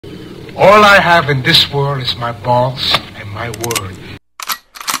All I have in this world is my balls and my word.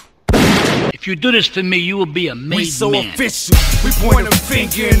 If you do this for me, you will be a made we so man. Official. We point a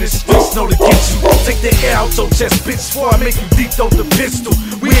finger in this fist, know to get you. Take the air out your chest, bitch, before I make you deep throat the pistol.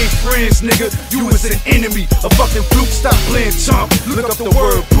 We ain't friends, nigga. You is an enemy. A fucking fluke, stop playing chump. Look up the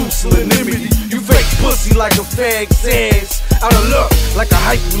word pusillanimity. You fake pussy like a fag's ass. Out of luck, like a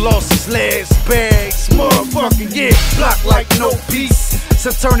hype who lost his last bags. Motherfucking yeah, block like no peace. So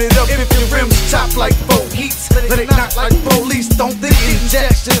turn it up if your rims chop like 4 heats. Let it knock like police. Don't think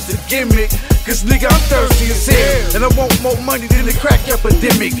injection's just a gimmick. Cause nigga, I'm thirsty as hell, and I want more money than the crack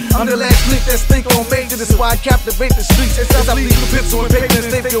epidemic. I'm the last link that stink on major. That's why I captivate the streets. As I leave the pencil and paper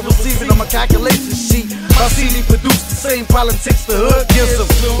and they feel receiving on my calculation sheet. My CD produced the same politics the hood gives them.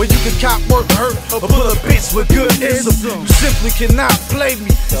 Where you can cop work hurt or pull a bitch with good ism. You simply cannot play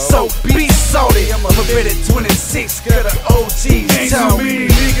me, so be salty. I'm a forbidden 26, got the OGs. Ain't too many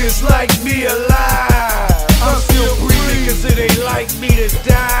niggas like me alive. I'm still breathing cause it ain't like me to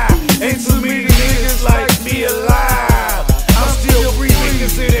die. Ain't too many niggas like me alive. I'm still breathing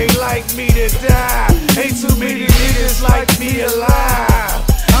cause it ain't like me to die. Ain't too many niggas like me alive.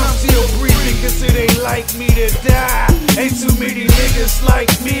 I'm still breathing cause it ain't like me to die. Ain't too many niggas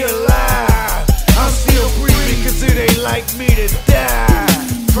like me alive. I'm still breathing cause it ain't like me to die.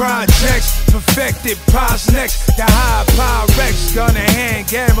 Projects perfected, pause next. The high Pyrex, gun in hand,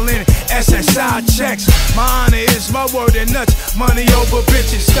 gambling, SSI checks. My honor is my word and nuts. Money over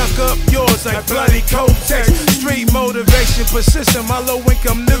bitches, stuck up yours like bloody Kotex. Street motivation, persistent, my low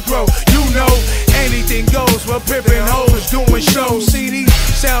income Negro. You know, anything goes. We're pimping hoes, doing shows. CDs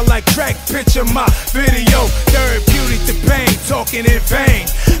sound like crack, picture my video. Therapeutic to pain, talking in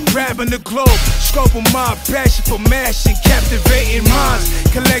vain. Grabbing the globe, scoping my passion for mashing, captivating minds.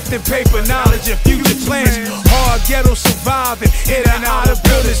 Collecting paper, knowledge, and future plans. Hard ghetto surviving, in and out of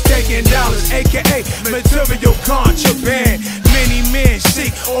buildings, taking dollars, aka material contraband. Many men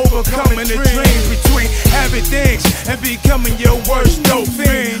seek overcoming the dream between having things and becoming your worst dope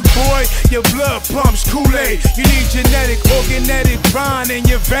fiend. Boy, your blood pumps Kool-Aid. You need genetic, organic grind in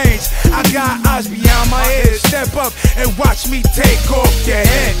your veins. I got eyes beyond my head. Step up and watch me take off your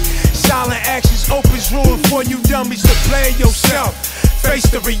head. Silent actions opens room for you dummies to play yourself. Face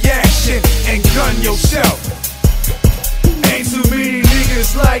the reaction and gun yourself. Ain't too many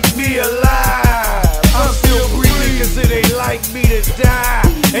niggas like me alive. I'm still breathing cause it ain't like me to die.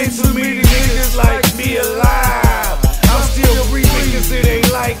 Ain't too many niggas like me alive. I'm still breathing cause it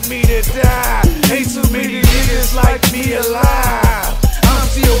ain't like me to die. Ain't too many niggas like me alive. I'm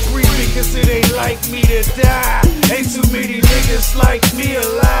still breathing cause it ain't like me to die. Ain't too many niggas like me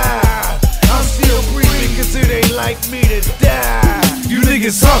alive. I'm still breathing cause it ain't like me to die. You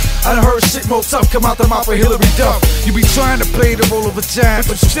niggas up, I done heard shit more tough come out the mouth of Hillary Duff. You be trying to play the role of a giant,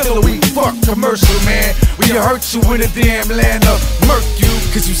 but you still a weak fuck commercial man. We hurt you in the damn land of murk you,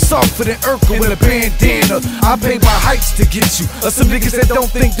 cause you softer than Urkel in a bandana. I pay my heights to get you. Some niggas that don't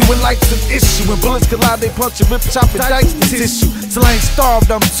think doing life's an issue. When bullets collide, they punch and rip, chop and dice the tissue. Till I ain't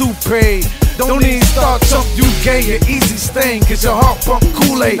starved, I'm too paid. Don't even start chump, you gay, an easy stain, cause your heart pump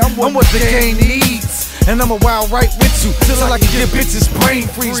Kool-Aid. I'm what the game needs, and I'm a wild right with you, till I can get bitches brain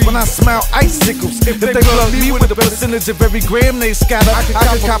freeze when I smell icicles. If they plug me with a percentage of every gram they scatter, I can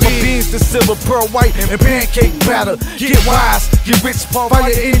copper beans to silver, pearl white, and pancake batter. Get wise, get rich, fire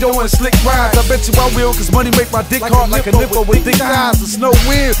endo and slick rides. I bet you I will, cause money make my dick hard like a nipple with thick eyes. It's no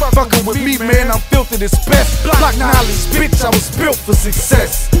weird, fucking with me, man, I'm filthy this best. Block knowledge, bitch, I was built for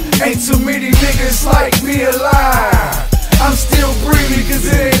success. Ain't too many niggas like me alive. I'm still breathing cause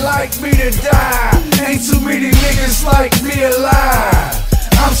it ain't like me to die. Ain't too many niggas like me alive.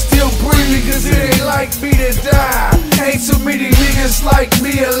 I'm still breathing cause it ain't like me to die. Ain't too many niggas like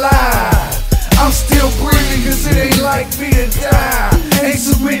me alive. I'm still breathing cause it ain't like me to die. Ain't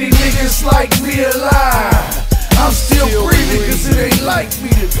too many niggas like me alive. I'm still breathing cause it ain't like me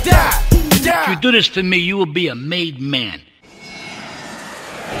to die. If you do this for me, you will be a made man.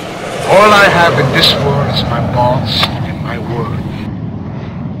 All I have in this world is my balls and my word.